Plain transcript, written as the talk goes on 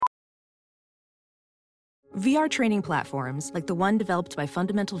VR training platforms, like the one developed by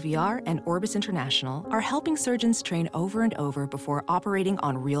Fundamental VR and Orbis International, are helping surgeons train over and over before operating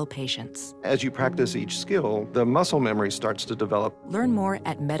on real patients. As you practice each skill, the muscle memory starts to develop. Learn more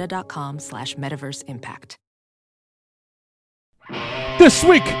at meta.com/metaverseimpact. This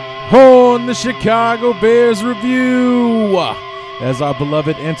week on the Chicago Bears Review, as our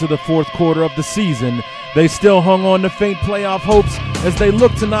beloved enter the fourth quarter of the season, they still hung on to faint playoff hopes as they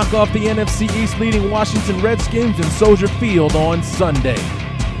look to knock off the NFC East leading Washington Redskins in Soldier Field on Sunday.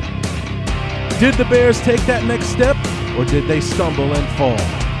 Did the Bears take that next step, or did they stumble and fall?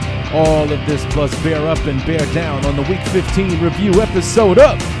 All of this plus bear up and bear down on the Week 15 review episode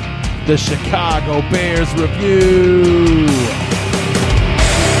of the Chicago Bears Review.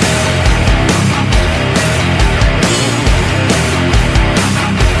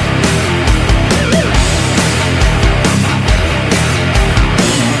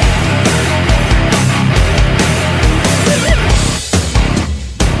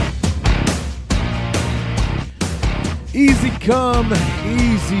 Easy come,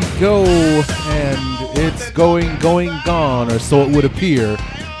 easy go, and it's going, gone, or so it would appear,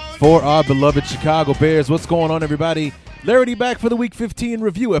 for our beloved Chicago Bears. What's going on, everybody? Larry back for the Week 15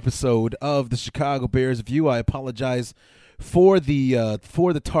 review episode of the Chicago Bears Review. I apologize for the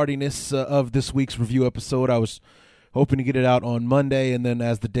tardiness of this week's review episode. I was hoping to get it out on Monday, and then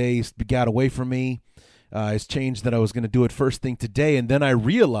as the days got away from me, it's changed that I was going to do it first thing today, and then I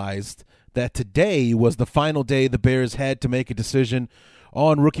realized that today was the final day the Bears had to make a decision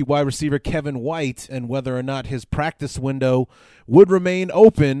on rookie wide receiver Kevin White and whether or not his practice window would remain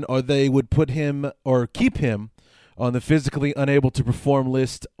open, or they would put him or keep him on the physically unable to perform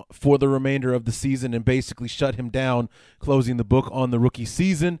list for the remainder of the season and basically shut him down, closing the book on the rookie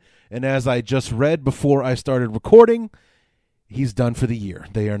season. And as I just read before I started recording, he's done for the year.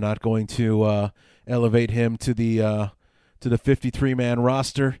 They are not going to elevate him to the 53-man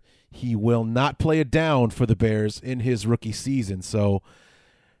roster. He will not play a down for the Bears in his rookie season, so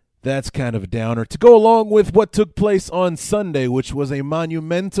that's kind of a downer. To go along with what took place on Sunday, which was a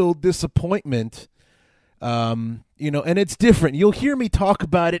monumental disappointment, and it's different. You'll hear me talk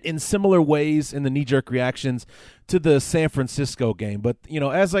about it in similar ways in the knee-jerk reactions to the San Francisco game. But,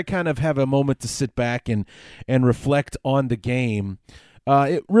 as I kind of have a moment to sit back and reflect on the game,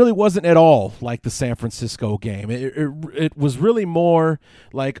 it really wasn't at all like the San Francisco game. It was really more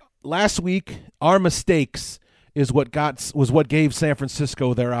like last week. Our mistakes was what gave San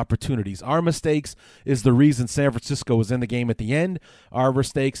Francisco their opportunities. Our mistakes is the reason San Francisco was in the game at the end. Our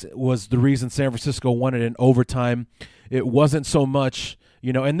mistakes was the reason San Francisco won it in overtime. It wasn't so much,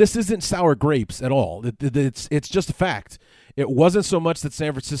 and this isn't sour grapes at all. It's just a fact. It wasn't so much that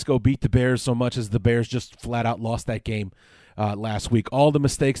San Francisco beat the Bears so much as the Bears just flat out lost that game last week. All the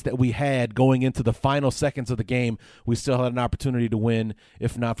mistakes that we had going into the final seconds of the game, we still had an opportunity to win,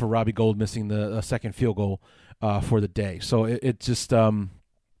 if not for Robbie Gould missing the second field goal for the day. So it just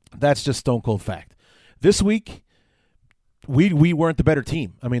that's just stone cold fact. This week, we weren't the better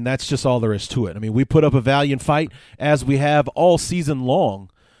team. I mean, that's just all there is to it. I mean, we put up a valiant fight as we have all season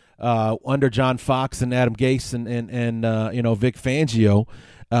long under John Fox and Adam Gase and Vic Fangio.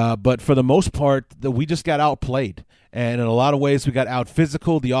 But for the most part, we just got outplayed. And in a lot of ways, we got out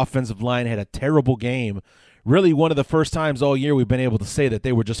physical. The offensive line had a terrible game. Really one of the first times all year we've been able to say that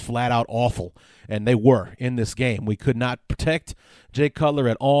they were just flat out awful. And they were in this game. We could not protect Jay Cutler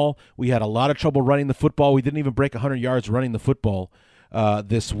at all. We had a lot of trouble running the football. We didn't even break 100 yards running the football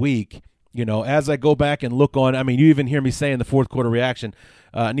this week. As I go back and look on, you even hear me say in the fourth quarter reaction,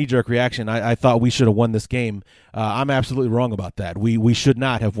 knee-jerk reaction, I thought we should have won this game. I'm absolutely wrong about that. We should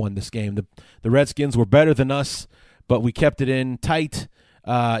not have won this game. The Redskins were better than us, but we kept it in tight.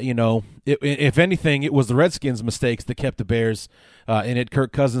 If anything, it was the Redskins' mistakes that kept the Bears in it.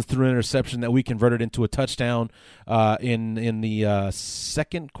 Kirk Cousins threw an interception that we converted into a touchdown in the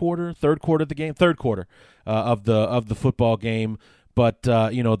third quarter of the football game. But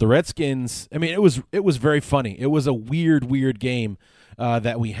the Redskins, it was very funny. It was a weird game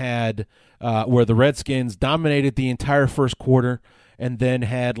that we had where the Redskins dominated the entire first quarter and then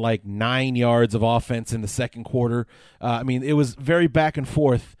had like 9 yards of offense in the second quarter. It was very back and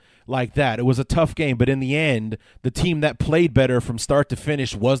forth like that. It was a tough game, but in the end, the team that played better from start to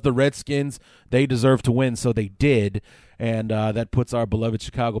finish was the Redskins. They deserved to win, so they did. And that puts our beloved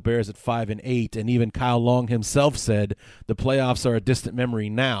Chicago Bears at 5-8. And even Kyle Long himself said the playoffs are a distant memory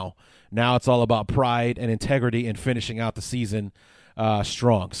now. Now it's all about pride and integrity and finishing out the season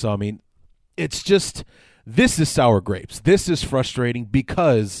strong. So, it's just, this is sour grapes. This is frustrating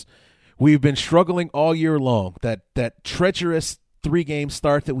because we've been struggling all year long. That treacherous 3-game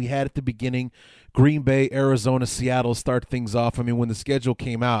start that we had at the beginning, Green Bay, Arizona, Seattle start things off. I mean, when the schedule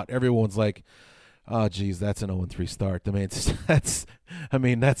came out, everyone's like, oh, geez, that's an 0-3 start. I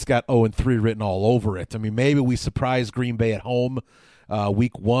mean, that's got 0-3 written all over it. I mean, maybe we surprise Green Bay at home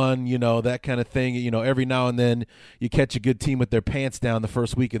week 1, that kind of thing. Every now and then you catch a good team with their pants down the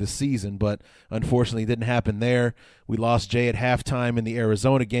first week of the season, but unfortunately it didn't happen there. We lost Jay at halftime in the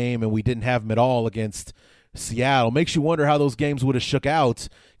Arizona game, and we didn't have him at all against Seattle. Makes you wonder how those games would have shook out,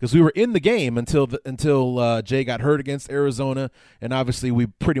 because we were in the game until Jay got hurt against Arizona, and obviously we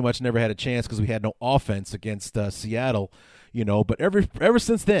pretty much never had a chance because we had no offense against Seattle. But ever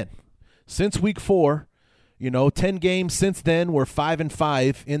since then, since week 4, 10 games since then, we're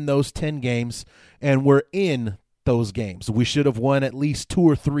 5-5 in those 10 games, and we're in those games. We should have won at least 2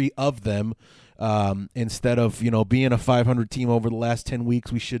 or 3 of them. Instead of, being a 500 team over the last 10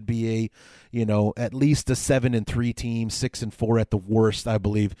 weeks, we should be at least a 7-3 team, 6-4 at the worst, I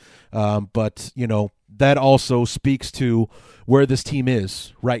believe. But that also speaks to where this team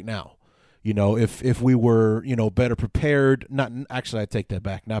is right now. If we were, better prepared, I take that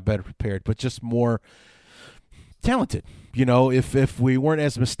back, not better prepared, but just more talented. If we weren't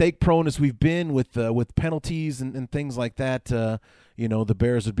as mistake prone as we've been with penalties and things like that, the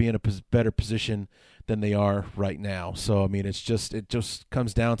Bears would be in a better position than they are right now. So, I mean, it just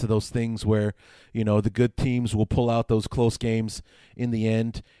comes down to those things where, the good teams will pull out those close games in the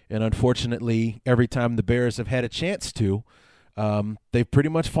end. And unfortunately, every time the Bears have had a chance to, they've pretty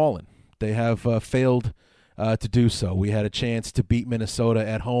much fallen. They have failed to do so. We had a chance to beat Minnesota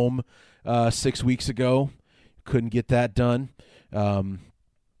at home 6 weeks ago. Couldn't get that done.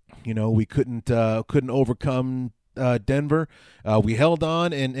 We couldn't overcome Denver. We held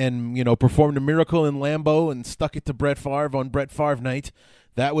on and performed a miracle in Lambeau and stuck it to Brett Favre on Brett Favre night.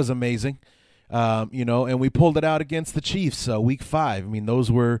 That was amazing. And we pulled it out against the Chiefs week 5. I mean,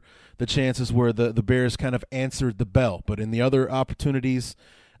 those were the chances where the Bears kind of answered the bell. But in the other opportunities,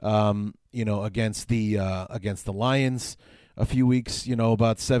 against the Lions a few weeks,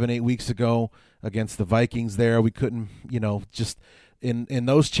 about 7-8 weeks ago, against the Vikings there, we couldn't, just in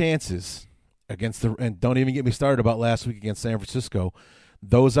those chances and don't even get me started about last week against San Francisco,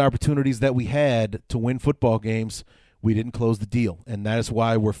 those opportunities that we had to win football games, we didn't close the deal. And that is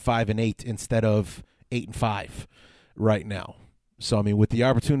why we're 5-8 instead of 8-5 right now. So, I mean, with the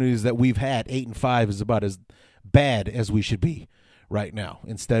opportunities that we've had, 8-5 is about as bad as we should be right now.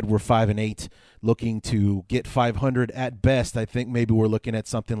 Instead, we're 5-8, looking to get 500 at best. I think maybe we're looking at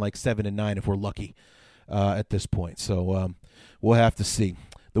something like 7-9 if we're lucky at this point. So we'll have to see.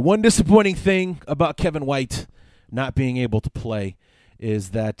 The one disappointing thing about Kevin White not being able to play is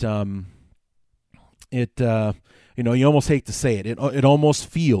that you almost hate to say it. It almost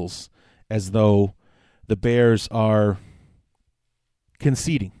feels as though the Bears are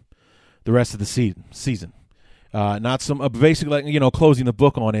conceding the rest of the season. Not some basically like closing the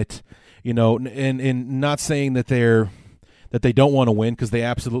book on it, and not saying that they don't want to win, because they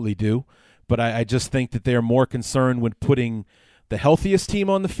absolutely do, but I just think that they're more concerned with putting the healthiest team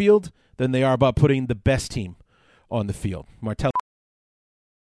on the field than they are about putting the best team on the field. Martell.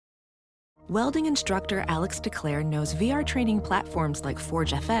 Welding instructor Alex DeClaire knows VR training platforms like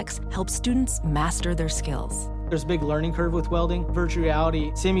Forge FX help students master their skills. There's a big learning curve with welding. Virtual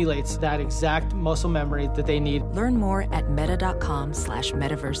reality simulates that exact muscle memory that they need. Learn more at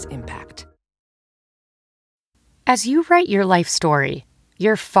meta.com/metaverseimpact. As you write your life story,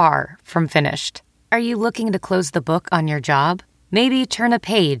 you're far from finished. Are you looking to close the book on your job? Maybe turn a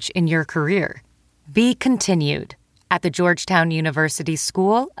page in your career? Be continued at the Georgetown University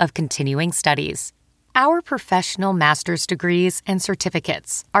School of Continuing Studies. Our professional master's degrees and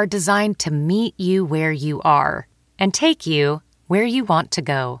certificates are designed to meet you where you are and take you where you want to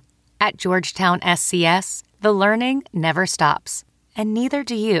go. At Georgetown SCS, the learning never stops, and neither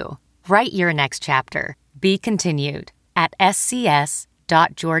do you. Write your next chapter. Be continued at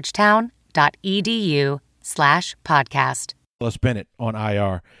scs.georgetown.edu/podcast. Ellis Bennett on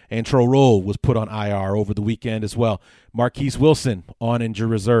IR. Antro Roll was put on IR over the weekend as well. Marquise Wilson on injured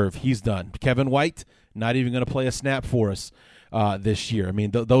reserve. He's done. Kevin White, not even going to play a snap for us this year. I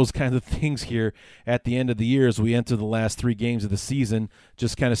mean, those kinds of things here at the end of the year as we enter the last 3 games of the season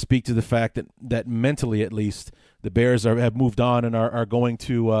just kind of speak to the fact that mentally, at least, the Bears have moved on and are going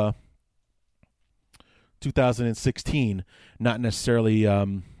to 2016, not necessarily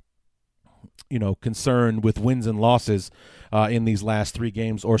concerned with wins and losses in these last 3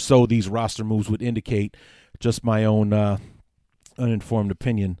 games, or so these roster moves would indicate. Just my own uninformed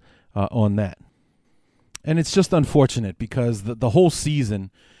opinion on that. And it's just unfortunate because the whole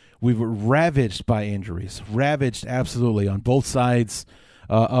season we were ravaged by injuries, ravaged absolutely on both sides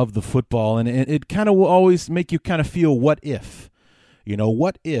of the football. And it kind of will always make you kind of feel, what if?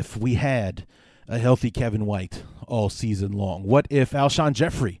 What if we had a healthy Kevin White all season long? What if Alshon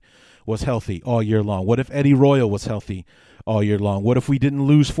Jeffrey was healthy all year long? What if Eddie Royal was healthy all year long? What if we didn't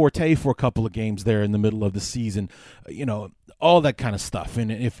lose Forte for a couple of games there in the middle of the season? All that kind of stuff.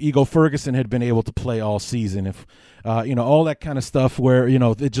 And if Ego Ferguson had been able to play all season, if all that kind of stuff, where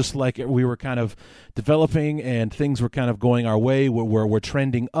it just like we were kind of developing and things were kind of going our way, where we're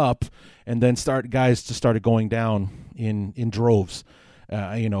trending up, and then guys just started going down in droves.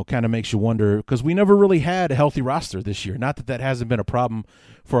 Kind of makes you wonder, because we never really had a healthy roster this year. Not that hasn't been a problem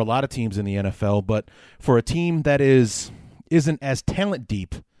for a lot of teams in the NFL, but for a team that isn't as talent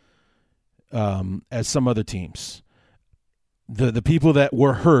deep as some other teams, the people that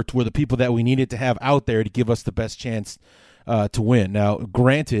were hurt were the people that we needed to have out there to give us the best chance to win. Now,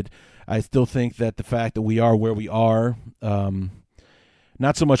 granted, I still think that the fact that we are where we are,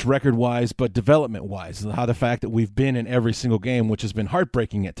 not so much record-wise, but development-wise, how the fact that we've been in every single game, which has been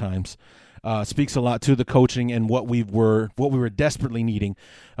heartbreaking at times, speaks a lot to the coaching and what we were desperately needing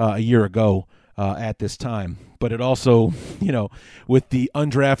a year ago at this time. But it also, with the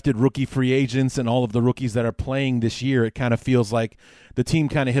undrafted rookie free agents and all of the rookies that are playing this year, it kind of feels like the team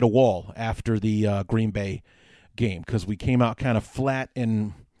kind of hit a wall after the Green Bay game, because we came out kind of flat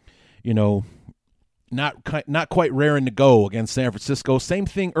and, not quite raring to go against San Francisco. Same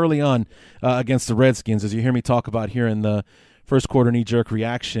thing early on against the Redskins, as you hear me talk about here in the first quarter knee-jerk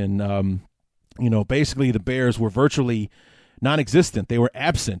reaction. Basically the Bears were virtually non-existent. They were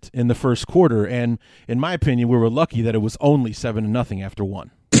absent in the first quarter, and in my opinion, we were lucky that it was only 7-0 after one.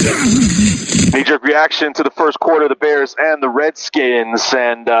 Knee-jerk reaction to the first quarter, the Bears and the Redskins,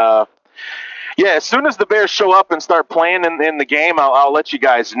 and as soon as the Bears show up and start playing in the game, I'll let you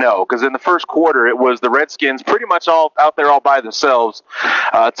guys know. Because in the first quarter, it was the Redskins pretty much all out there all by themselves.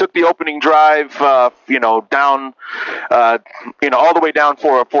 Took the opening drive, down, all the way down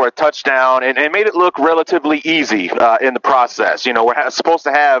for a touchdown, and made it look relatively easy in the process. We're supposed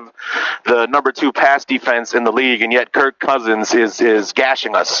to have the number 2 pass defense in the league, and yet Kirk Cousins is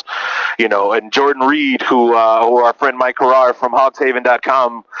gashing us. And Jordan Reed, who our friend Mike Carrar from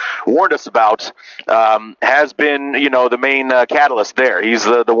hogshaven.com warned us about, has been, the main catalyst there. He's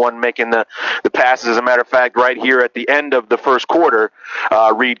the one making the passes. As a matter of fact, right here at the end of the first quarter,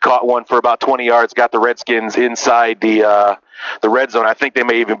 Reed caught one for about 20 yards, got the Redskins inside the red zone. I think they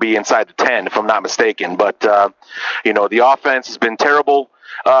may even be inside the 10, if I'm not mistaken. But, the offense has been terrible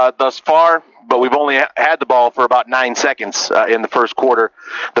thus far, but we've only had the ball for about 9 seconds in the first quarter.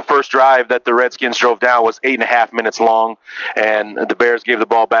 The first drive that the Redskins drove down was 8.5 minutes long, and the Bears gave the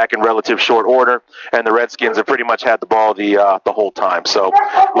ball back in relative short order, and the Redskins have pretty much had the ball the whole time. So,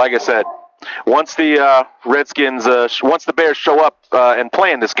 like I said, once the once the Bears show up and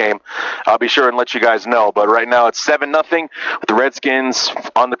play in this game, I'll be sure and let you guys know. But right now it's 7-0, with the Redskins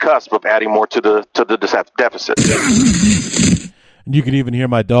on the cusp of adding more to the deficit. You can even hear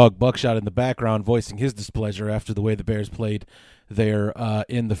my dog Buckshot in the background voicing his displeasure after the way the Bears played there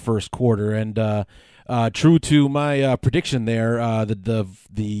in the first quarter. And true to my prediction there,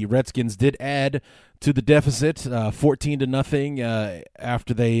 the Redskins did add to the deficit, 14-0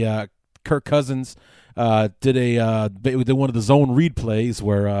 after they Kirk Cousins did one of the zone read plays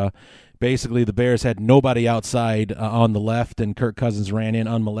where basically the Bears had nobody outside on the left, and Kirk Cousins ran in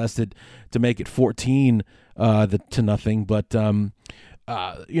unmolested to make it 14-0. But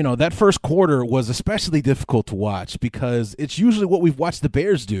that first quarter was especially difficult to watch, because it's usually what we've watched the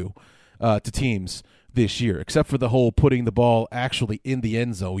Bears do to teams this year, except for the whole putting the ball actually in the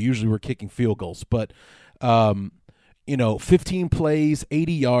end zone. Usually we're kicking field goals, but 15 plays,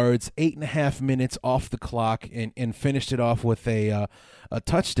 80 yards, 8.5 minutes off the clock, and finished it off with a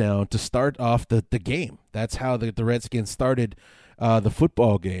touchdown to start off the game. That's how the Redskins started the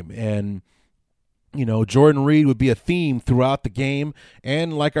football game. And Jordan Reed would be a theme throughout the game.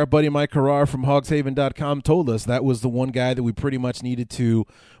 And like our buddy Mike Carrar from hogshaven.com told us, that was the one guy that we pretty much needed to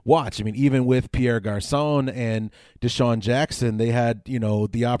watch. I mean, even with Pierre Garçon and Deshaun Jackson, they had,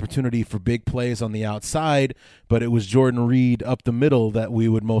 the opportunity for big plays on the outside, but it was Jordan Reed up the middle that we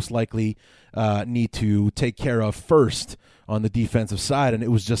would most likely need to take care of first on the defensive side. And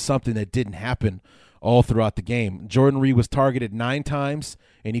it was just something that didn't happen all throughout the game. Jordan Reed was targeted 9 times,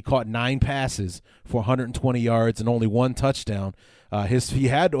 and he caught 9 passes for 120 yards and only 1 touchdown. He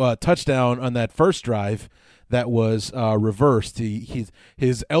had a touchdown on that first drive that was reversed.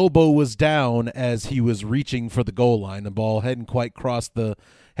 His elbow was down as he was reaching for the goal line. The ball hadn't quite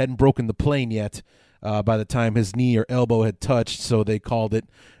hadn't broken the plane yet by the time his knee or elbow had touched, so they called it,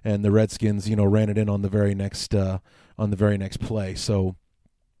 and the Redskins, ran it in on the very next play. So,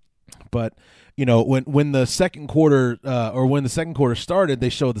 but when the second quarter started, they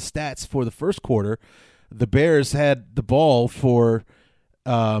showed the stats for the first quarter. The Bears had the ball for,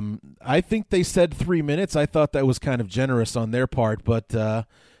 I think they said 3 minutes. I thought that was kind of generous on their part, but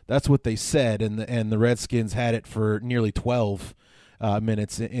that's what they said, and the Redskins had it for nearly 12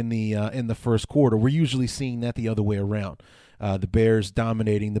 minutes in the first quarter. We're usually seeing that the other way around. The Bears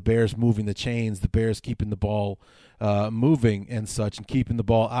dominating, the Bears moving the chains, the Bears keeping the ball moving and such, and keeping the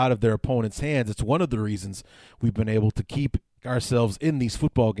ball out of their opponent's hands. It's one of the reasons we've been able to keep ourselves in these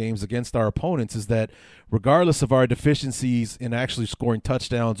football games against our opponents, is that regardless of our deficiencies in actually scoring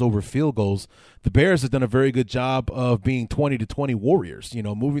touchdowns over field goals, the Bears have done a very good job of being 20-20 warriors,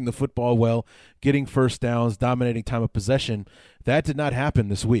 moving the football well, getting first downs, dominating time of possession. That did not happen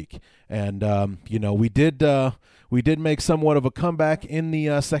this week. And, we did make somewhat of a comeback in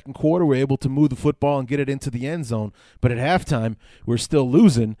the second quarter. We're able to move the football and get it into the end zone. But at halftime, we're still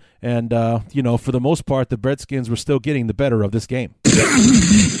losing. And, for the most part, the Redskins were still getting the better of this game.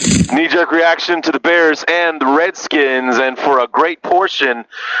 Knee-jerk reaction to the Bears and the Redskins. And for a great portion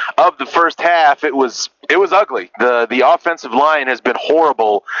of the first half, it was ugly. The offensive line has been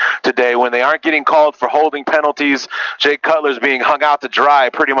horrible today when they aren't getting called for holding penalties. Jay Cutler's being hung out to dry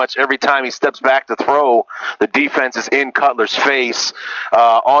pretty much every time he steps back to throw. The defense is in Cutler's face.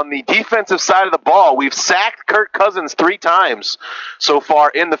 On the defensive side of the ball, we've sacked Kirk Cousins 3 times so far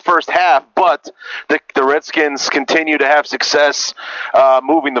in the first half, but the Redskins continue to have success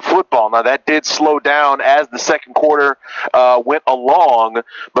moving the football. Now, that did slow down as the second quarter went along,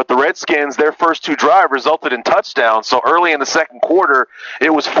 but the Redskins, their first 2 drives resulted in touchdowns. So early in the second quarter,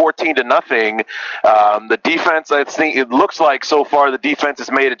 it was 14-0. The defense, I think it looks like so far the defense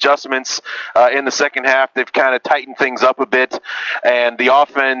has made adjustments in the second half. They've kind of tightened things up a bit, and the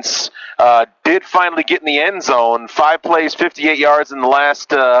offense did finally get in the end zone. 5 plays, 58 yards in the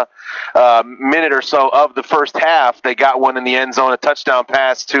last minute or so of the first half. They got one in the end zone, a touchdown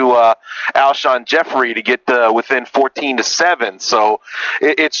pass to Alshon Jeffrey to get within 14-7. So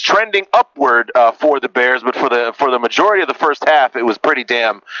it's trending upward for the Bears, but for the majority of the first half, it was pretty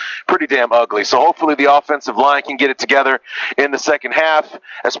damn ugly. So hopefully the offensive line can get it together in the second half,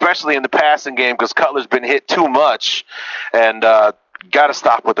 especially in the passing game, because Cutler's been hit too much, and got to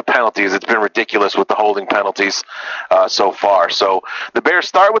stop with the penalties. It's been ridiculous with the holding penalties so far. So the Bears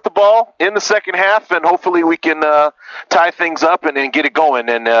start with the ball in the second half, and hopefully we can tie things up and get it going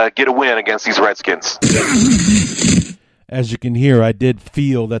and get a win against these Redskins. As you can hear, I did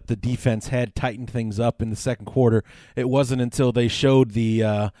feel that the defense had tightened things up in the second quarter. It wasn't until they showed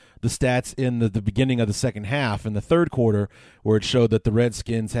the stats in the beginning of the second half in the third quarter where it showed that the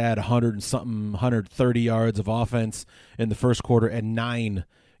Redskins had 130 yards of offense in the first quarter and 9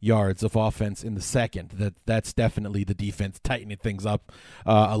 yards of offense in the second. That's definitely the defense tightening things up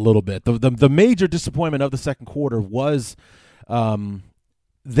a little bit. The major disappointment of the second quarter was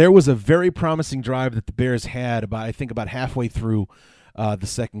there was a very promising drive that the Bears had about halfway through the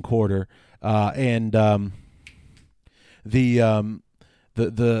second quarter, and I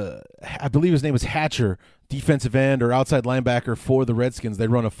believe his name was Hatcher, defensive end or outside linebacker for the Redskins. They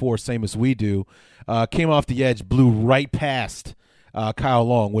run a 4, same as we do. Came off the edge, blew right past Kyle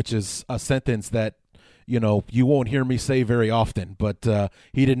Long, which is a sentence that you won't hear me say very often. But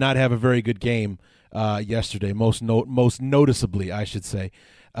he did not have a very good game yesterday, most noticeably, I should say.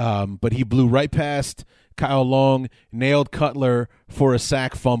 But he blew right past Kyle Long, nailed Cutler for a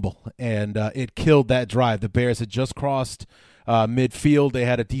sack fumble, and it killed that drive. The Bears had just crossed midfield. They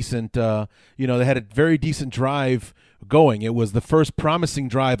had a decent, they had a very decent drive going. It was the first promising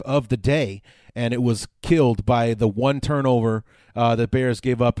drive of the day, and it was killed by the one turnover the Bears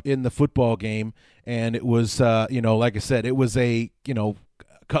gave up in the football game. And it was, like I said, it was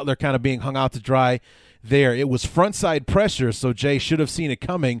Cutler kind of being hung out to dry there. It was frontside pressure, so Jay should have seen it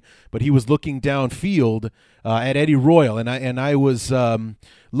coming, but he was looking downfield at Eddie Royal, and I was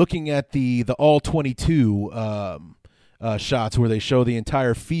looking at the all 22 shots where they show the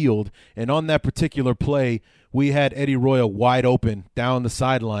entire field, and on that particular play, we had Eddie Royal wide open down the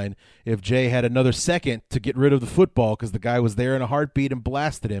sideline. If Jay had another second to get rid of the football, because the guy was there in a heartbeat and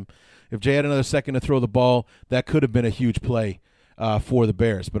blasted him, if Jay had another second to throw the ball, that could have been a huge play for the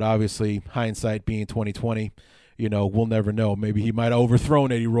Bears. But obviously, hindsight being 2020, we'll never know. Maybe he might have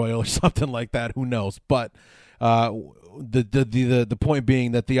overthrown Eddie Royal or something like that. Who knows? But the point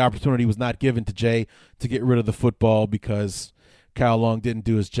being that the opportunity was not given to Jay to get rid of the football because Kyle Long didn't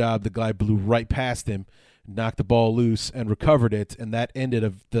do his job. The guy blew right past him. knocked the ball loose and recovered it, and that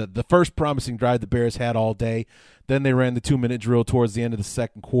ended the first promising drive the Bears had all day. Then they ran the 2-minute drill towards the end of the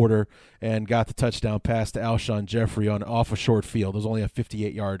second quarter and got the touchdown pass to Alshon Jeffrey off a short field. It was only a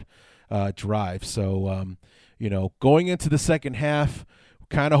 58-yard drive. So, going into the second half,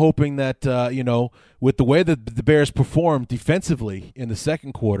 kind of hoping that, with the way that the Bears performed defensively in the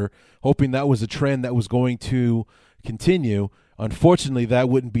second quarter, hoping that was a trend that was going to continue. Unfortunately, that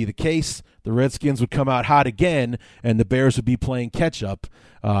wouldn't be the case. The Redskins would come out hot again, and the Bears would be playing catch-up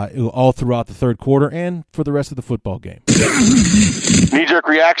all throughout the third quarter and for the rest of the football game. Knee-jerk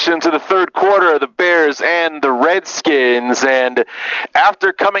reaction to the third quarter of the Bears and the Redskins. And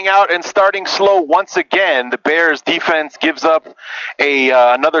after coming out and starting slow once again, the Bears defense gives up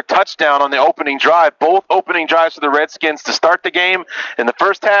another touchdown on the opening drive. Both opening drives for the Redskins to start the game in the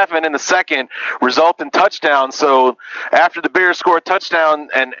first half and in the second result in touchdowns. So after the Bears score a touchdown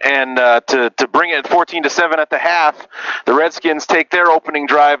and to bring it 14-7 at the half, the Redskins take their opening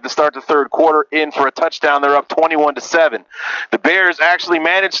drive to start the third quarter in for a touchdown. They're up 21-7. The Bears actually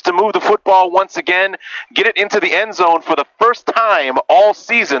managed to move the football once again, get it into the end zone for the first time all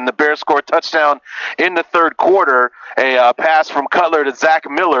season. The Bears scored a touchdown in the third quarter, a pass from Cutler to Zach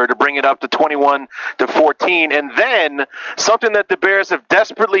Miller to bring it up to 21-14. And then something that the Bears have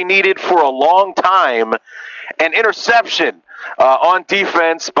desperately needed for a long time, an interception on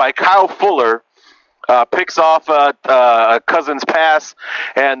defense by Kyle Fuller. Picks off Cousins' pass,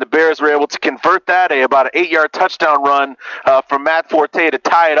 and the Bears were able to convert that, about an 8-yard touchdown run from Matt Forte to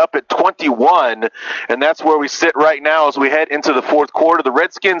tie it up at 21, and that's where we sit right now as we head into the fourth quarter. The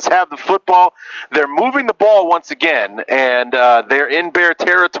Redskins have the football. They're moving the ball once again, and they're in Bear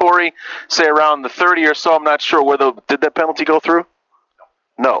territory, say around the 30 or so. I'm not sure did that penalty go through?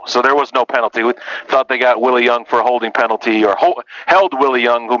 No, so there was no penalty. We thought they got Willie Young for a holding penalty, or held Willie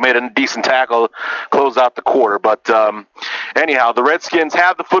Young, who made a decent tackle, close out the quarter. But anyhow, the Redskins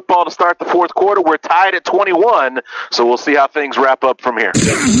have the football to start the fourth quarter. We're tied at 21, so we'll see how things wrap up from here.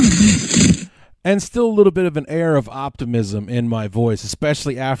 And still a little bit of an air of optimism in my voice,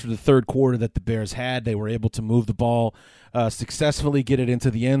 especially after the third quarter that the Bears had. They were able to move the ball successfully, get it into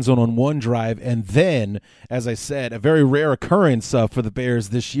the end zone on one drive, and then, as I said, a very rare occurrence for the Bears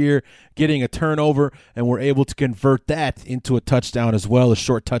this year, getting a turnover, and we're able to convert that into a touchdown as well, a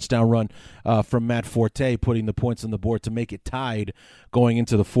short touchdown run from Matt Forte, putting the points on the board to make it tied going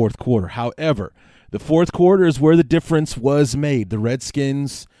into the fourth quarter. However, the fourth quarter is where the difference was made. The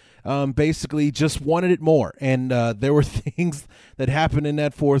Redskins basically just wanted it more. And there were things that happened in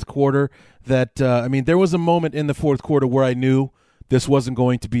that fourth quarter that, there was a moment in the fourth quarter where I knew this wasn't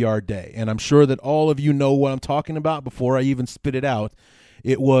going to be our day. And I'm sure that all of you know what I'm talking about before I even spit it out.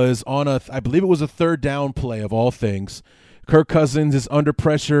 It was on I believe it was a third down play of all things. Kirk Cousins is under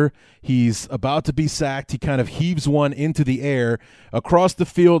pressure. He's about to be sacked. He kind of heaves one into the air across the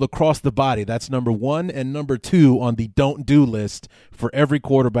field, across the body. That's number 1 and number 2 on the don't do list for every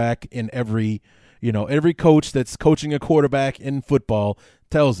quarterback in every coach that's coaching a quarterback in football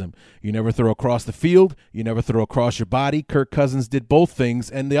tells him, you never throw across the field, you never throw across your body. Kirk Cousins did both things,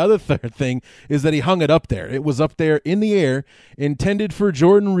 and the other third thing is that he hung it up there. It was up there in the air, intended for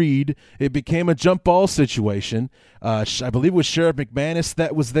Jordan Reed. It became a jump ball situation. I believe it was Sheriff McManus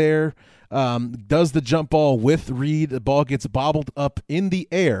that was there, does the jump ball with Reed. The ball gets bobbled up in the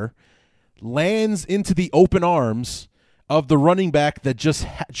air, lands into the open arms of the running back that just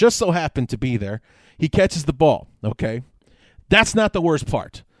so happened to be there. He catches the ball, okay? That's not the worst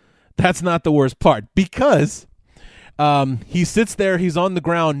part. That's not the worst part because he sits there, he's on the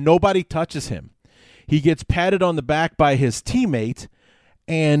ground, nobody touches him. He gets patted on the back by his teammate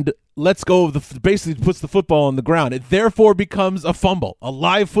and lets go of basically puts the football on the ground. It therefore becomes a fumble, a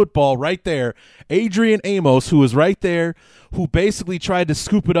live football right there. Adrian Amos, who was right there, who basically tried to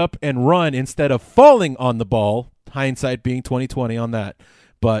scoop it up and run instead of falling on the ball, hindsight being 20/20 on that,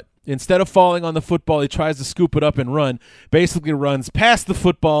 but instead of falling on the football, he tries to scoop it up and run, basically runs past the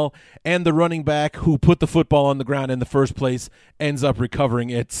football, and the running back who put the football on the ground in the first place ends up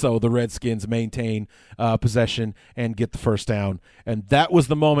recovering it, so the Redskins maintain possession and get the first down. And that was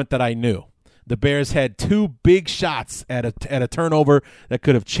the moment that I knew. The Bears had two big shots at a turnover that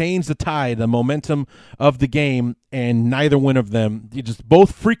could have changed the tide, the momentum of the game, and neither one of them, just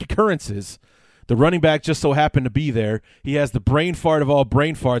both freak occurrences. The running back just so happened to be there. He has the brain fart of all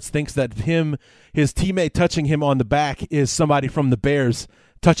brain farts, thinks that his teammate touching him on the back is somebody from the Bears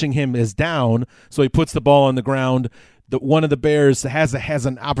touching him is down, so he puts the ball on the ground. One of the Bears has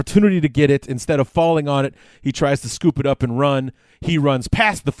an opportunity to get it. Instead of falling on it, he tries to scoop it up and run. He runs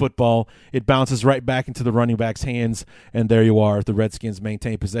past the football. It bounces right back into the running back's hands, and there you are. The Redskins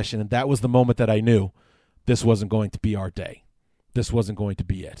maintain possession, and that was the moment that I knew this wasn't going to be our day. This wasn't going to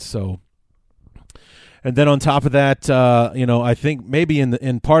be it. So, and then on top of that, I think maybe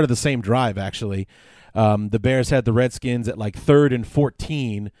in part of the same drive, actually, the Bears had the Redskins at like 3rd and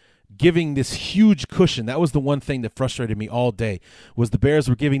 14, giving this huge cushion. That was the one thing that frustrated me all day, was the Bears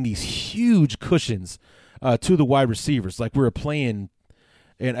were giving these huge cushions to the wide receivers, like we were playing.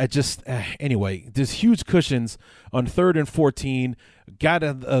 And I just anyway, these huge cushions on 3rd and 14. Got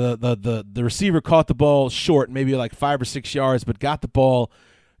the receiver caught the ball short, maybe like 5 or 6 yards, but got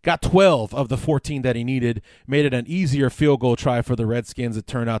 12 of the 14 that he needed. Made it an easier field goal try for the Redskins. It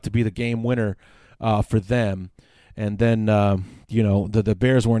turned out to be the game winner for them. And then the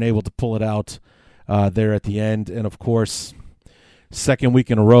Bears weren't able to pull it out there at the end. And of course, second week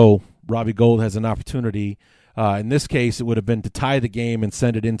in a row, Robbie Gould has an opportunity. In this case, it would have been to tie the game and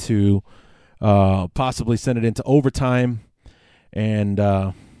possibly send it into overtime,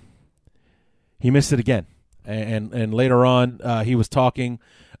 and he missed it again. And later on, he was talking.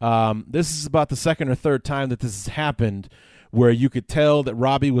 This is about the second or third time that this has happened, where you could tell that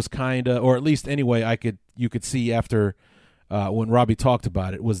Robbie was or at least anyway, you could see after when Robbie talked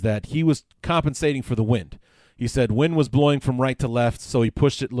about it, was that he was compensating for the wind. He said wind was blowing from right to left, so he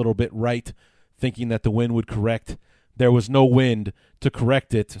pushed it a little bit right, thinking that the wind would correct. There was no wind to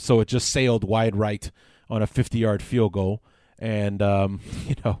correct it, so it just sailed wide right on a 50-yard field goal. And,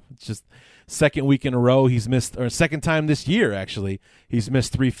 it's just second week in a row he's missed, or second time this year, actually, he's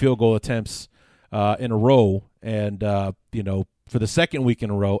missed 3 field goal attempts in a row. And, for the second week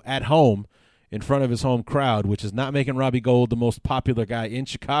in a row at home in front of his home crowd, which is not making Robbie Gould the most popular guy in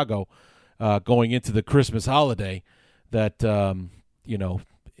Chicago going into the Christmas holiday, that,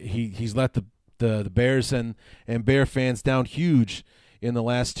 he's let the Bears and Bear fans down huge in the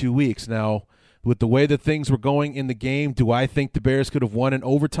last 2 weeks. Now, with the way that things were going in the game, do I think the Bears could have won in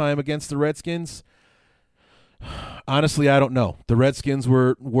overtime against the Redskins? Honestly, I don't know. The Redskins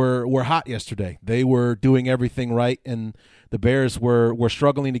were hot yesterday. They were doing everything right, and the Bears were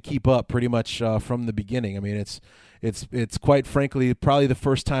struggling to keep up pretty much from the beginning. I mean, it's quite frankly probably the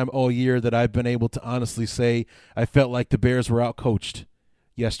first time all year that I've been able to honestly say I felt like the Bears were outcoached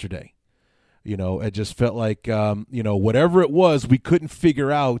yesterday. It just felt like, whatever it was, we couldn't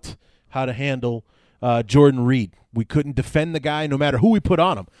figure out how to handle Jordan Reed. We couldn't defend the guy no matter who we put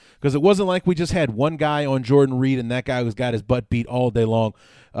on him, because it wasn't like we just had one guy on Jordan Reed and that guy got his butt beat all day long.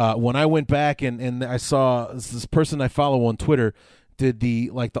 When I went back and I saw this person I follow on Twitter did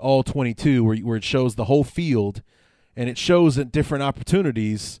the all 22 where it shows the whole field, and it shows at different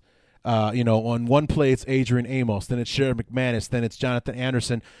opportunities. On one play it's Adrian Amos, then it's Sherrod McManus, then it's Jonathan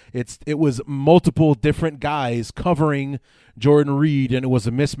Anderson. It was multiple different guys covering Jordan Reed, and it was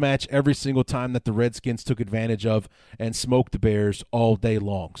a mismatch every single time that the Redskins took advantage of and smoked the Bears all day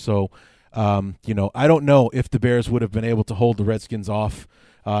long. So, I don't know if the Bears would have been able to hold the Redskins off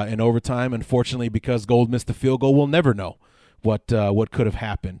in overtime. Unfortunately, because Gould missed the field goal, we'll never know what could have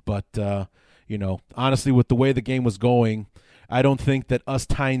happened. But honestly, with the way the game was going, I don't think that us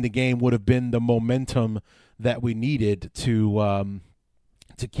tying the game would have been the momentum that we needed to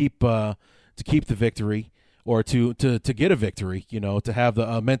keep the victory, or to get a victory. To have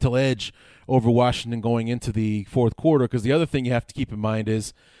the mental edge over Washington going into the fourth quarter. Because the other thing you have to keep in mind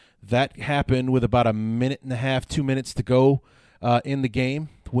is that happened with about a minute and a half, 2 minutes to go in the game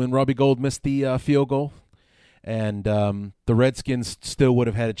when Robbie Gould missed the field goal, and the Redskins still would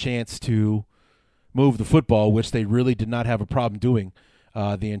have had a chance to move the football, which they really did not have a problem doing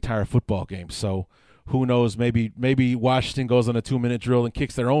the entire football game. So who knows, maybe Washington goes on a 2-minute drill and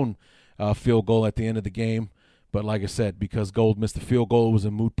kicks their own field goal at the end of the game. But like I said, because Gould missed the field goal, it was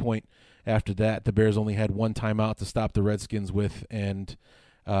a moot point after that. The Bears only had one timeout to stop the Redskins with, and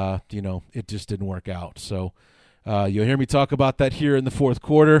it just didn't work out. So you'll hear me talk about that here in the fourth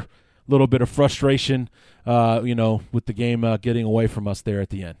quarter. A little bit of frustration, with the game getting away from us there at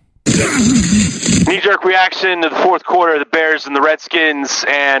the end. Knee-jerk reaction to the fourth quarter of the Bears and the Redskins,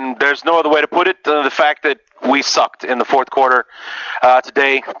 and there's no other way to put it than the fact that we sucked in the fourth quarter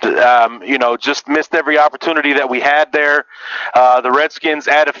today. Just missed every opportunity that we had there. The Redskins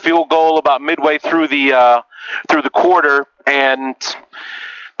add a field goal about midway through the quarter, and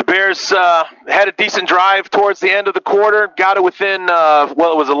the Bears had a decent drive towards the end of the quarter, got it within, it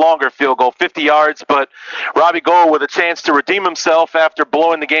was a longer field goal, 50 yards, but Robbie Gould with a chance to redeem himself after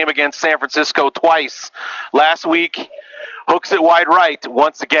blowing the game against San Francisco twice last week, hooks it wide right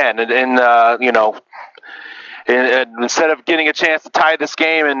once again, and instead of getting a chance to tie this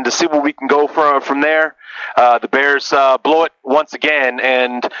game and to see where we can go from there, the Bears blow it once again,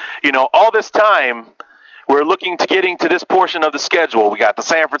 and all this time we're looking to getting to this portion of the schedule. We got the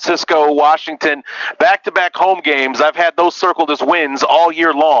San Francisco, Washington, back-to-back home games. I've had those circled as wins all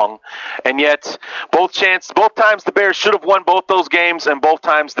year long, and yet both times the Bears should have won both those games, and both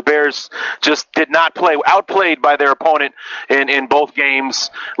times the Bears just did not play, outplayed by their opponent in both games.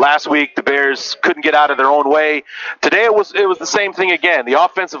 Last week the Bears couldn't get out of their own way. Today it was the same thing again. The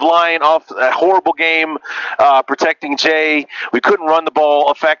offensive line off a horrible game protecting Jay. We couldn't run the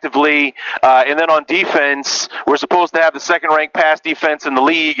ball effectively, and then on defense, we're supposed to have the second-ranked pass defense in the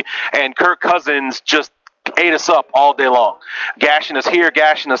league, and Kirk Cousins just ate us up all day long, gashing us here,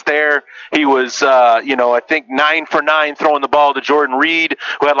 gashing us there. He was, I think 9 for 9 throwing the ball to Jordan Reed,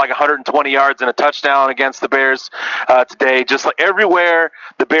 who had like 120 yards and a touchdown against the Bears today. Just like everywhere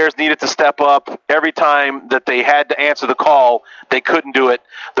the Bears needed to step up, every time that they had to answer the call, they couldn't do it.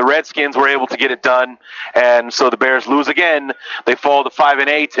 The Redskins were able to get it done, and so the Bears lose again. They fall to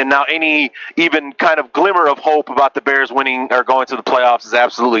 5-8, and now any even kind of glimmer of hope about the Bears winning or going to the playoffs is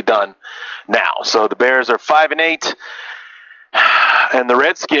absolutely done now. So the Bears are 5-8, and the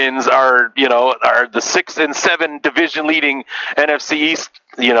Redskins are the 6-7 division leading NFC East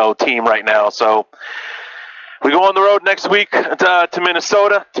team right now. So we go on the road next week to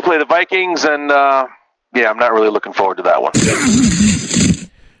Minnesota to play the Vikings, and I'm not really looking forward to that one.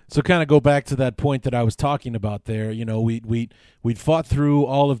 So kind of go back to that point that I was talking about there. We'd fought through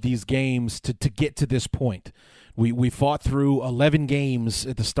all of these games to get to this point. We fought through 11 games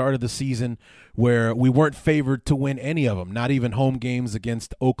at the start of the season where we weren't favored to win any of them, not even home games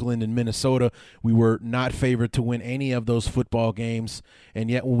against Oakland and Minnesota. We were not favored to win any of those football games, and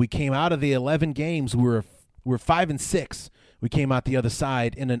yet when we came out of the 11 games, we were 5-6. We came out the other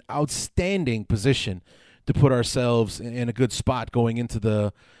side in an outstanding position to put ourselves in a good spot going into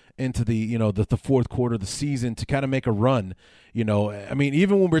the fourth quarter of the season to kind of make a run.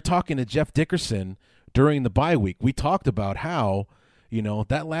 Even when we're talking to Jeff Dickerson during the bye week, we talked about how,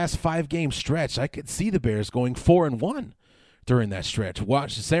 that last 5-game stretch, I could see the Bears going 4-1 during that stretch.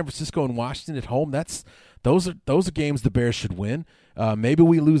 Watch San Francisco and Washington at home. Those are games the Bears should win. Maybe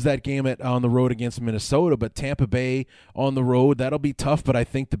we lose that game on the road against Minnesota, but Tampa Bay on the road, that'll be tough, but I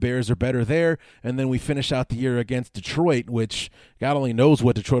think the Bears are better there. And then we finish out the year against Detroit, which God only knows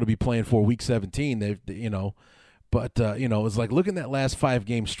what Detroit will be playing for week 17. But it's like looking at that last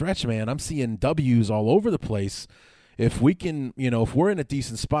 5-game stretch, man, I'm seeing W's all over the place. If we can, if we're in a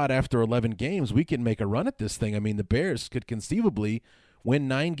decent spot after 11 games, we can make a run at this thing. I mean, the Bears could conceivably win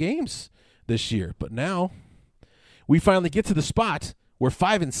 9 games this year. But now we finally get to the spot. We're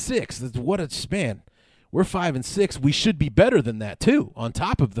 5-6. We're 5-6. We should be better than that too. On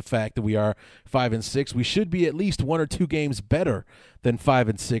top of the fact that we are 5-6, we should be at least 1 or 2 games better than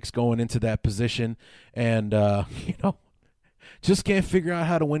 5-6 going into that position. And just can't figure out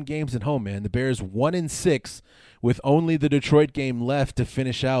how to win games at home, man. The Bears 1-6 with only the Detroit game left to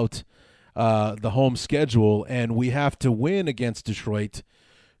finish out the home schedule, and we have to win against Detroit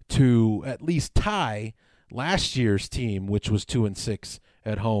to at least tie last year's team, which was 2-6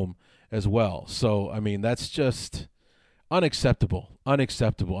 at home as well. So, that's just unacceptable.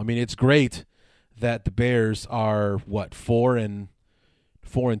 It's great that the Bears are 4-2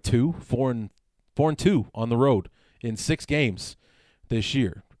 on the road in 6 games this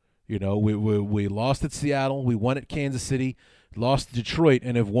year. We lost at Seattle, we won at Kansas City, lost to Detroit,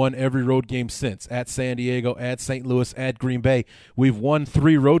 and have won every road game since. At San Diego, at St. Louis, at Green Bay. We've won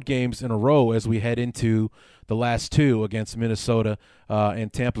 3 road games in a row as we head into the last 2 against Minnesota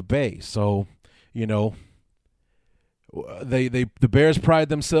and Tampa Bay. So, the Bears pride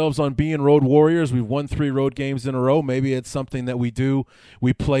themselves on being road warriors. We've won 3 road games in a row. Maybe it's something that we do.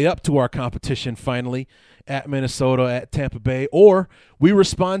 We play up to our competition finally at Minnesota, at Tampa Bay, or we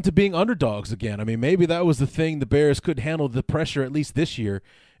respond to being underdogs again. Maybe that was the thing. The Bears couldn't handle the pressure, at least this year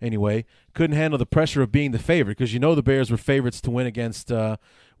anyway, couldn't handle the pressure of being the favorite, because the Bears were favorites to win against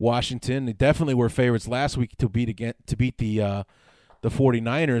Washington. They definitely were favorites last week to beat the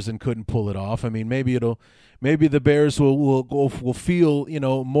 49ers and couldn't pull it off. Maybe the Bears will feel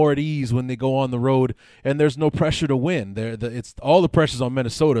more at ease when they go on the road and there's no pressure to win. It's all the pressure's on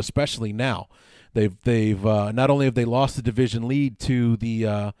Minnesota, especially now. They've not only have they lost the division lead to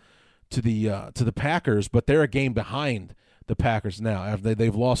the Packers, but they're a game behind the Packers now. After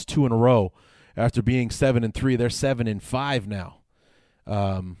they've lost 2 in a row after being 7-3, they're 7-5 now.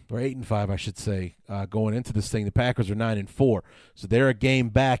 Or 8-5, I should say, going into this thing. The Packers are 9-4, so they're a game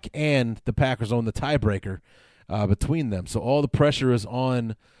back, and the Packers own the tiebreaker between them. So all the pressure is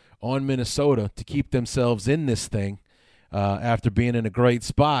on Minnesota to keep themselves in this thing after being in a great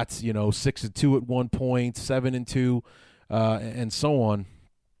spot. 6-2 at one point, 7-2, and so on.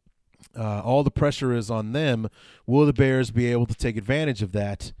 All the pressure is on them. Will the Bears be able to take advantage of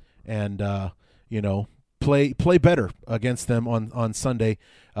that and, play better against them on Sunday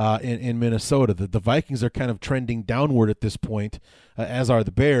in Minnesota? The Vikings are kind of trending downward at this point, as are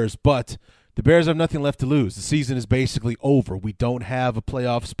the Bears, but the Bears have nothing left to lose. The season is basically over. We don't have a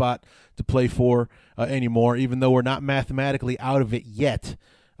playoff spot to play for anymore, even though we're not mathematically out of it yet.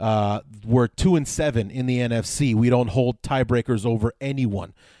 We're 2-7 in the NFC. We don't hold tiebreakers over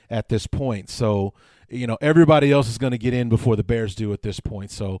anyone at this point. So, everybody else is going to get in before the Bears do at this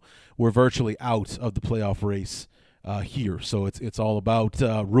point. So we're virtually out of the playoff race here. So it's all about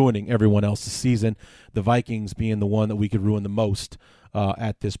ruining everyone else's season, the Vikings being the one that we could ruin the most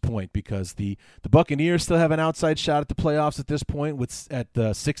at this point, because the Buccaneers still have an outside shot at the playoffs at this point at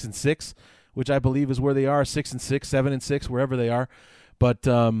 6-6, which I believe is where they are, 6-6, 7-6, wherever they are. But,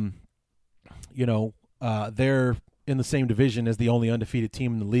 they're in the same division as the only undefeated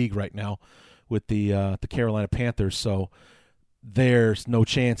team in the league right now with the Carolina Panthers. So there's no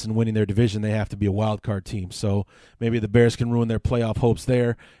chance in winning their division. They have to be a wild card team. So maybe the Bears can ruin their playoff hopes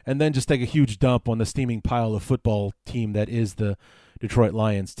there and then just take a huge dump on the steaming pile of football team that is the Detroit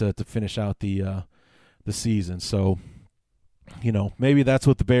Lions to finish out the season. So, maybe that's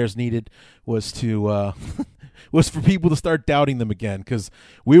what the Bears needed was to was for people to start doubting them again, because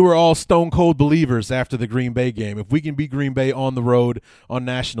we were all stone cold believers after the Green Bay game. If we can beat Green Bay on the road, on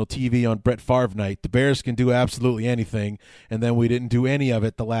national TV, on Brett Favre night, the Bears can do absolutely anything. And then we didn't do any of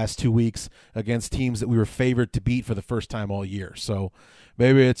it the last 2 weeks against teams that we were favored to beat for the first time all year. So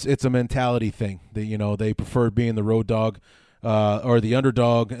maybe it's a mentality thing. They preferred being the road dog or the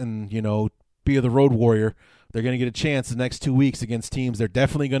underdog and, be the road warrior. They're going to get a chance the next 2 weeks against teams they're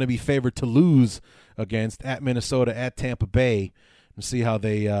definitely going to be favored to lose against, at Minnesota, at Tampa Bay, and see how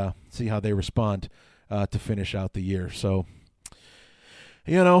they respond to finish out the year. So,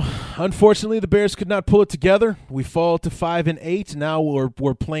 unfortunately, the Bears could not pull it together. We fall to 5-8. Now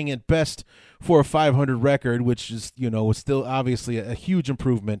we're playing at best for a 500 record, which is was still obviously a huge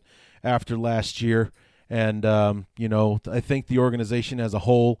improvement after last year. And I think the organization as a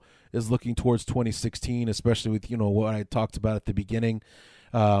whole is looking towards 2016, especially with what I talked about at the beginning,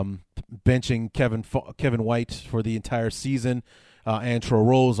 benching Kevin White for the entire season, Antro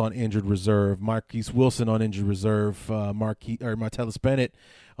Rolls on injured reserve, Marquise Wilson on injured reserve, Martellus Bennett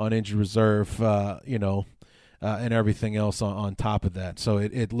on injured reserve, and everything else on top of that. So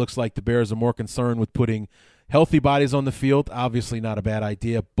it looks like the Bears are more concerned with putting healthy bodies on the field. Obviously not a bad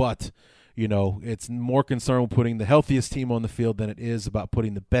idea, but it's more concerned with putting the healthiest team on the field than it is about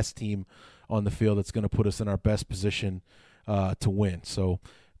putting the best team on the field that's going to put us in our best position to win. So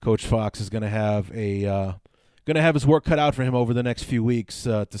Coach Fox is going to have his work cut out for him over the next few weeks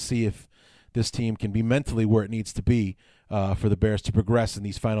to see if this team can be mentally where it needs to be for the Bears to progress in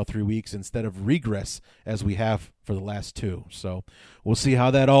these final 3 weeks instead of regress as we have for the last two. So we'll see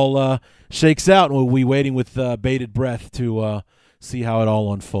how that all shakes out, and we'll be waiting with bated breath to see how it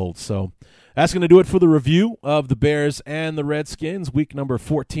all unfolds. So that's going to do it for the review of the Bears and the Redskins, week number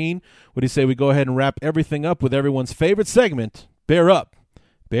 14. What do you say we go ahead and wrap everything up with everyone's favorite segment, Bear Up,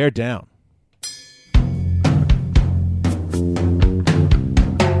 Bear Down.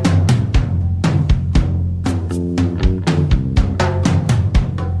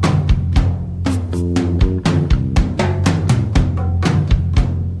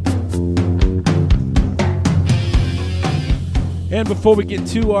 And before we get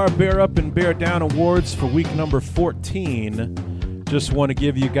to our Bear Up and Bear Down awards for week number 14, just want to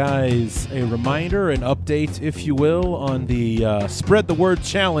give you guys a reminder, an update, if you will, on the Spread the Word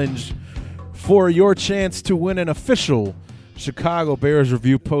Challenge for your chance to win an official Chicago Bears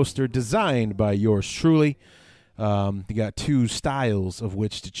review poster designed by yours truly. You got two styles of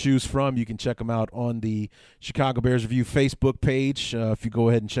which to choose from. You can check them out on the Chicago Bears Review Facebook page if you go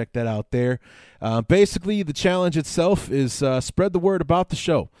ahead and check that out there. Basically, the challenge itself is spread the word about the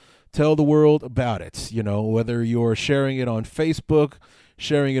show. Tell the world about it. Whether you're sharing it on Facebook,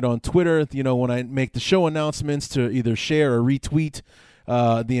 sharing it on Twitter. When I make the show announcements, to either share or retweet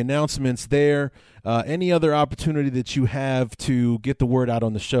the announcements there. Any other opportunity that you have to get the word out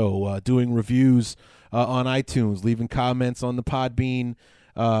on the show, doing reviews on iTunes, leaving comments on the Podbean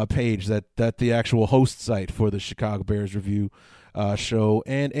page, that the actual host site for the Chicago Bears Review show,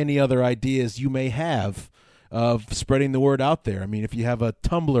 and any other ideas you may have of spreading the word out there. I mean, if you have a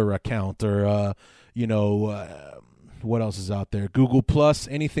Tumblr account or, what else is out there? Google Plus,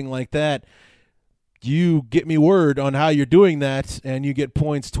 anything like that. You get me word on how you're doing that, and you get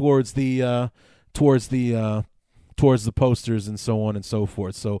points towards the posters and so on and so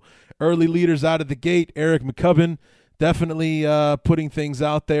forth. So early leaders out of the gate: Eric McCubbin, definitely putting things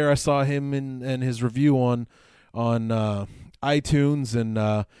out there. I saw him in his review on iTunes,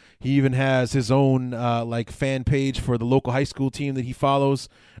 and he even has his own like fan page for the local high school team that he follows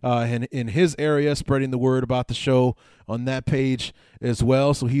and in his area, spreading the word about the show on that page as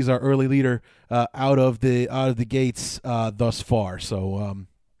well. So he's our early leader out of the gates thus far. So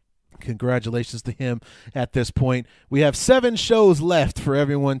congratulations to him at this point. We have 7 shows left for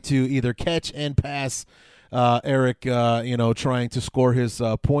everyone to either catch and pass Eric, trying to score his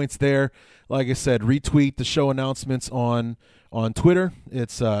points there. Like I said, retweet the show announcements on Twitter.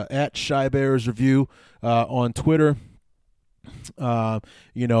 It's at Shy Bears Review on Twitter.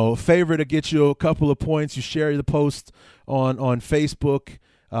 Favorite to get you a couple of points. You share the post on Facebook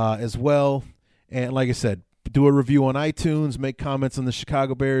as well. And like I said, do a review on iTunes, make comments on the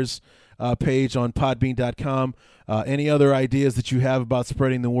Chicago Bears page on podbean.com. Any other ideas that you have about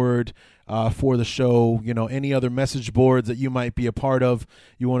spreading the word for the show, any other message boards that you might be a part of,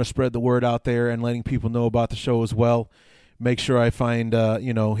 you want to spread the word out there and letting people know about the show as well. Make sure I find,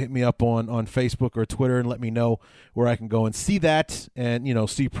 hit me up on Facebook or Twitter and let me know where I can go and see that and,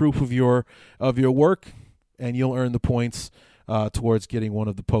 see proof of your work, and you'll earn the points towards getting one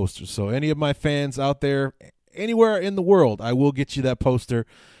of the posters. So any of my fans out there, anywhere in the world, I will get you that poster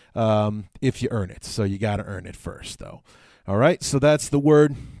if you earn it. So you got to earn it first, though. All right, so that's the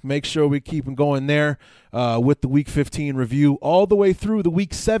word. Make sure we keep them going there with the Week 15 review all the way through the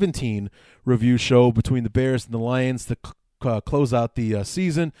Week 17 review show between the Bears and the Lions to close out the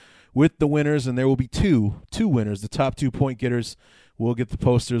season with the winners, and there will be two winners. The top 2 point getters will get the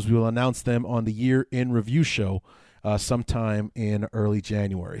posters. We will announce them on the Year in Review show sometime in early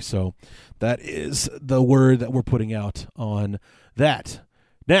January. So that is the word that we're putting out on that.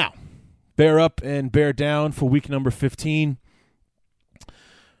 Now, bear up and bear down for week number 15.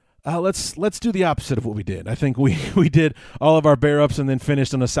 Let's do the opposite of what we did. I think we did all of our bear ups and then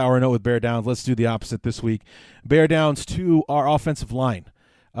finished on a sour note with bear downs. Let's do the opposite this week. Bear downs to our offensive line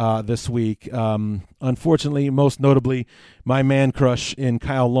this week. Unfortunately, most notably, my man crush in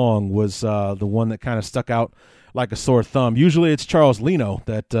Kyle Long was the one that kind of stuck out like a sore thumb. Usually it's Charles Leno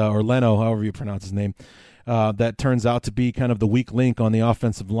or Leno, however you pronounce his name, that turns out to be kind of the weak link on the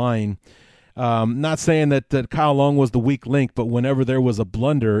offensive line. Not saying that Kyle Long was the weak link, but whenever there was a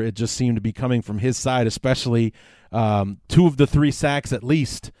blunder, it just seemed to be coming from his side, especially 2 of the 3 sacks at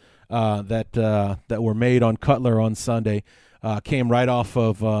least that were made on Cutler on Sunday came right off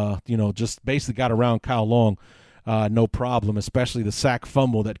of, just basically got around Kyle Long, no problem, especially the sack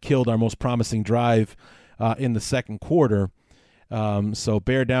fumble that killed our most promising drive in the second quarter. So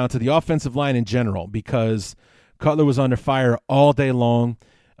bear down to the offensive line in general because Cutler was under fire all day long.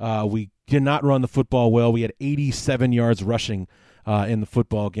 We did not run the football well. We had 87 yards rushing in the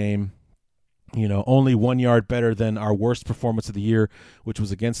football game. Only 1 yard better than our worst performance of the year, which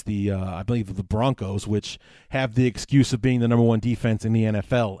was against the, I believe, the Broncos, which have the excuse of being the number 1 defense in the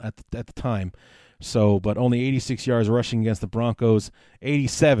NFL at the time. So, but only 86 yards rushing against the Broncos,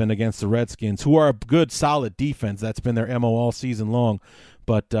 87 against the Redskins, who are a good, solid defense. That's been their MO all season long,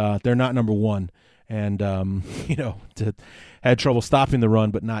 but they're not number 1. And, had trouble stopping the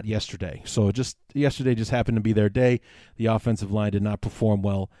run, but not yesterday. So yesterday just happened to be their day. The offensive line did not perform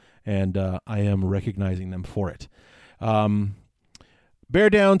well, and I am recognizing them for it. Bear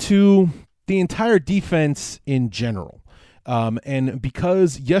down to the entire defense in general. And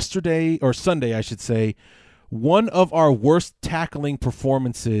because yesterday, or Sunday, I should say, one of our worst tackling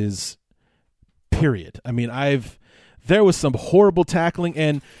performances, period. I mean, there was some horrible tackling,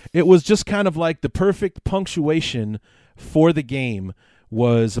 and it was just kind of like the perfect punctuation for the game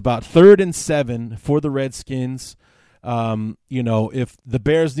was about 3rd and 7 for the Redskins. If the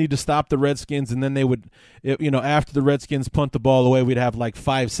Bears need to stop the Redskins, and then they would, after the Redskins punt the ball away, we'd have like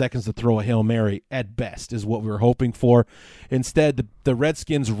 5 seconds to throw a Hail Mary at best is what we were hoping for. Instead, the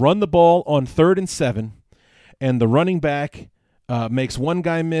Redskins run the ball on 3rd and 7, and the running back makes one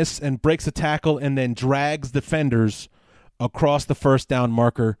guy miss and breaks a tackle and then drags defenders across the first down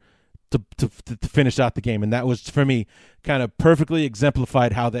marker to finish out the game. And that was, for me, kind of perfectly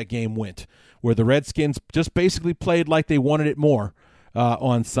exemplified how that game went, where the Redskins just basically played like they wanted it more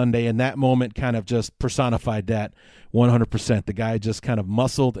on Sunday, and that moment kind of just personified that 100%. The guy just kind of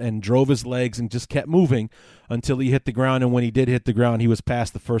muscled and drove his legs and just kept moving until he hit the ground, and when he did hit the ground, he was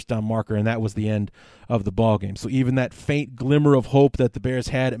past the first down marker, and that was the end of the ball game. So even that faint glimmer of hope that the Bears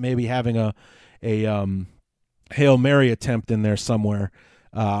had at maybe having a Hail Mary attempt in there somewhere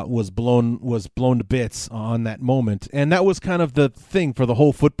was blown to bits on that moment. And that was kind of the thing for the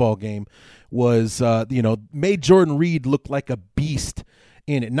whole football game was, made Jordan Reed look like a beast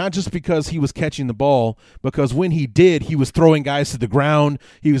in it, not just because he was catching the ball, because when he did, he was throwing guys to the ground,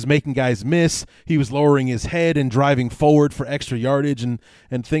 he was making guys miss, he was lowering his head and driving forward for extra yardage and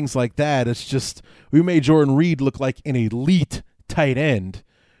things like that. It's just, we made Jordan Reed look like an elite tight end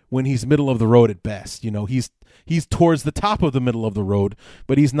when he's middle of the road at best. You know, he's towards the top of the middle of the road,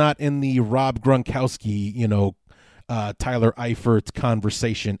 but he's not in the Rob Gronkowski, Tyler Eifert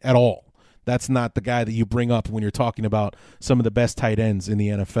conversation at all. That's not the guy that you bring up when you're talking about some of the best tight ends in the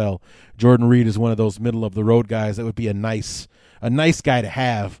NFL. Jordan Reed is one of those middle-of-the-road guys that would be a nice guy to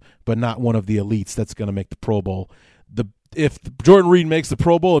have, but not one of the elites that's going to make the Pro Bowl. If Jordan Reed makes the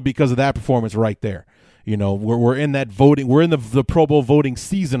Pro Bowl, it's because of that performance right there. You know, we're in that voting. We're in the Pro Bowl voting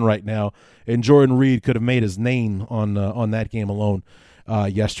season right now, and Jordan Reed could have made his name on that game alone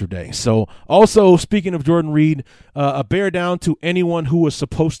yesterday. So, also speaking of Jordan Reed, a bear down to anyone who was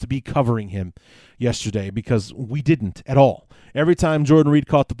supposed to be covering him yesterday, because we didn't at all. Every time Jordan Reed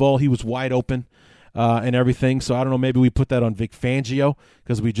caught the ball, he was wide open and everything. So I don't know, maybe we put that on Vic Fangio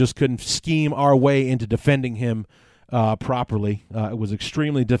because we just couldn't scheme our way into defending him properly. It was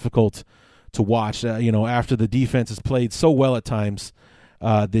extremely difficult to watch, after the defense has played so well at times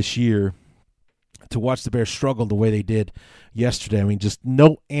this year. To watch the Bears struggle the way they did yesterday. I mean, just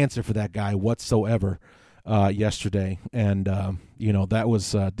no answer for that guy whatsoever yesterday. And, that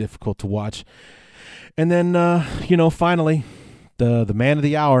was difficult to watch. And then, finally, the man of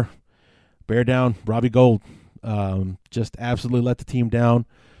the hour, bear down, Robbie Gould. Just absolutely let the team down.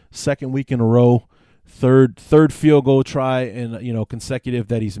 Second week in a row, third field goal try and, consecutive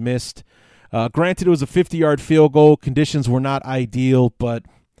that he's missed. Granted, it was a 50-yard field goal. Conditions were not ideal, but,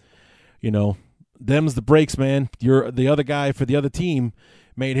 them's the breaks, man. You're the other guy for the other team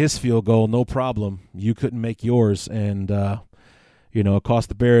made his field goal, no problem. You couldn't make yours, and it cost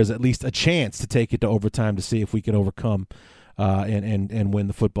the Bears at least a chance to take it to overtime to see if we could overcome and win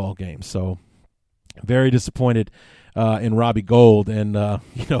the football game. So, very disappointed in Robbie Gould, and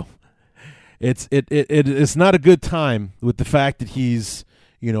it's not a good time with the fact that he's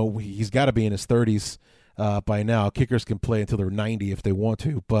got to be in his 30s by now. Kickers can play until they're 90 if they want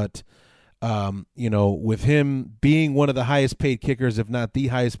to, but. With him being one of the highest paid kickers, if not the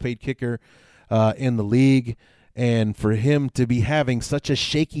highest paid kicker in the league, and for him to be having such a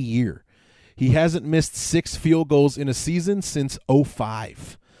shaky year. He hasn't missed 6 field goals in a season since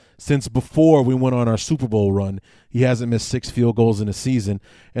 2005. Since before we went on our Super Bowl run, he hasn't missed 6 field goals in a season,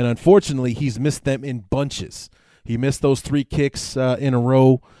 and unfortunately, he's missed them in bunches. He missed those 3 kicks in a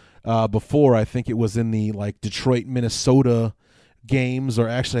row before. I think it was in the Detroit, Minnesota games, or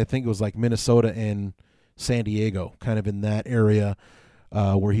actually I think it was Minnesota and San Diego, kind of in that area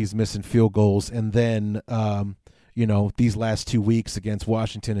where he's missing field goals. And then, these last 2 weeks against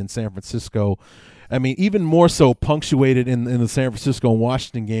Washington and San Francisco, I mean, even more so punctuated in the San Francisco and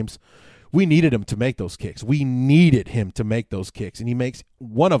Washington games, we needed him to make those kicks. And he makes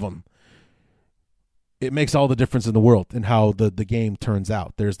one of them. It makes all the difference in the world in how the game turns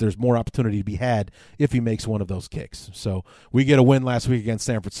out. There's more opportunity to be had if he makes one of those kicks. So we get a win last week against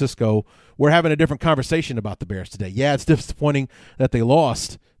San Francisco. We're having a different conversation about the Bears today. Yeah, it's disappointing that they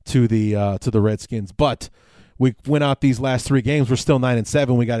lost to the Redskins, but we went out these last 3 games. We're still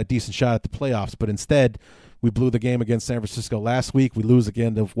 9-7. We got a decent shot at the playoffs, but instead we blew the game against San Francisco last week. We lose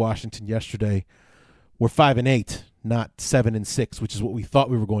again to Washington yesterday. We're 5-8. Not 7-6, which is what we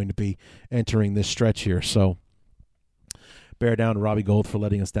thought we were going to be entering this stretch here. So, bear down to Robbie Gould for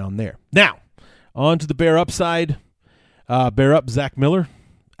letting us down there. Now, on to the Bear upside. Bear up, Zach Miller.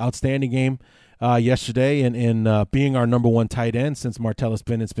 Outstanding game yesterday in being our number 1 tight end since Martellus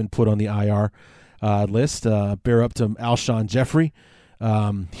Bennett's been put on the IR list. Bear up to Alshon Jeffrey.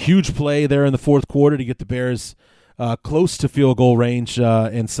 Huge play there in the fourth quarter to get the Bears close to field goal range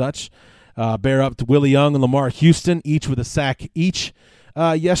and such. Bear up to Willie Young and Lamar Houston, each with a sack each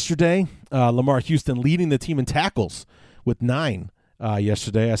yesterday. Lamar Houston leading the team in tackles with 9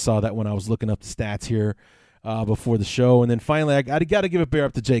 yesterday. I saw that when I was looking up the stats here before the show. And then finally, I got to give a bear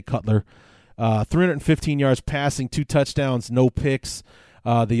up to Jay Cutler. 315 yards passing, 2 touchdowns, no picks.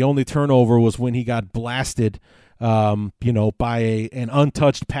 The only turnover was when he got blasted by an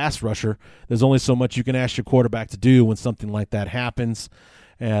untouched pass rusher. There's only so much you can ask your quarterback to do when something like that happens.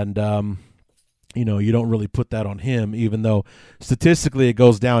 And, you don't really put that on him, even though statistically it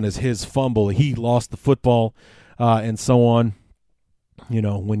goes down as his fumble. He lost the football and so on.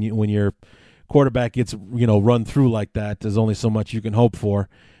 When your quarterback gets, run through like that, there's only so much you can hope for.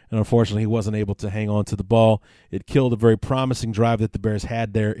 And unfortunately, he wasn't able to hang on to the ball. It killed a very promising drive that the Bears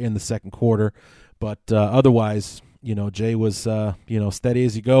had there in the second quarter. But otherwise, Jay was, steady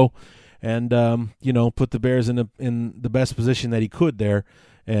as you go. and put the Bears in the best position that he could there,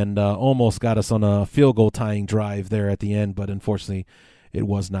 and almost got us on a field goal tying drive there at the end, but unfortunately it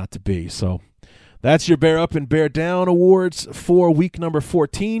was not to be. So that's your Bear Up and Bear Down awards for week number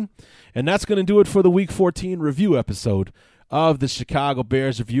 14, and that's going to do it for the week 14 review episode of the Chicago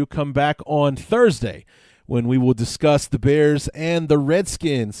Bears Review. Come back on Thursday when we will discuss the Bears and the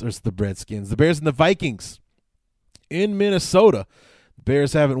the Bears and the Vikings in Minnesota. The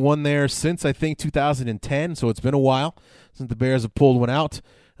Bears haven't won there since, I think, 2010, so it's been a while since the Bears have pulled one out.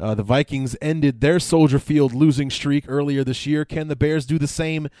 The Vikings ended their Soldier Field losing streak earlier this year. Can the Bears do the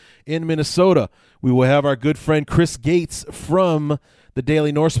same in Minnesota? We will have our good friend Chris Gates from the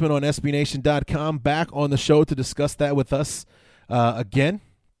Daily Norseman on SBNation.com back on the show to discuss that with us again,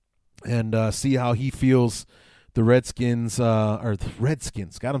 and see how he feels the Redskins,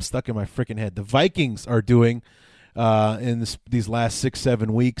 got them stuck in my freaking head. The Vikings are doing in these last 6-7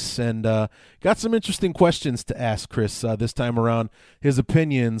 weeks, and got some interesting questions to ask Chris this time around. His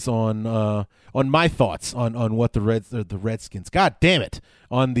opinions on my thoughts on what the Redskins, God damn it,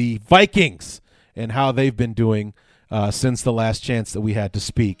 on the Vikings and how they've been doing since the last chance that we had to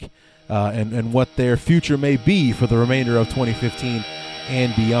speak, and what their future may be for the remainder of 2015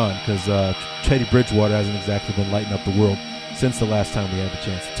 and beyond, because Teddy Bridgewater hasn't exactly been lighting up the world since the last time we had the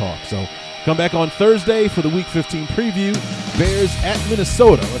chance to talk. So come back on Thursday for the Week 15 preview. Bears at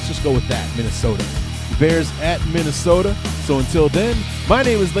Minnesota. Let's just go with that, Minnesota. Bears at Minnesota. So until then, my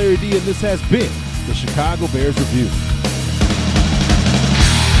name is Larry D, and this has been the Chicago Bears Review.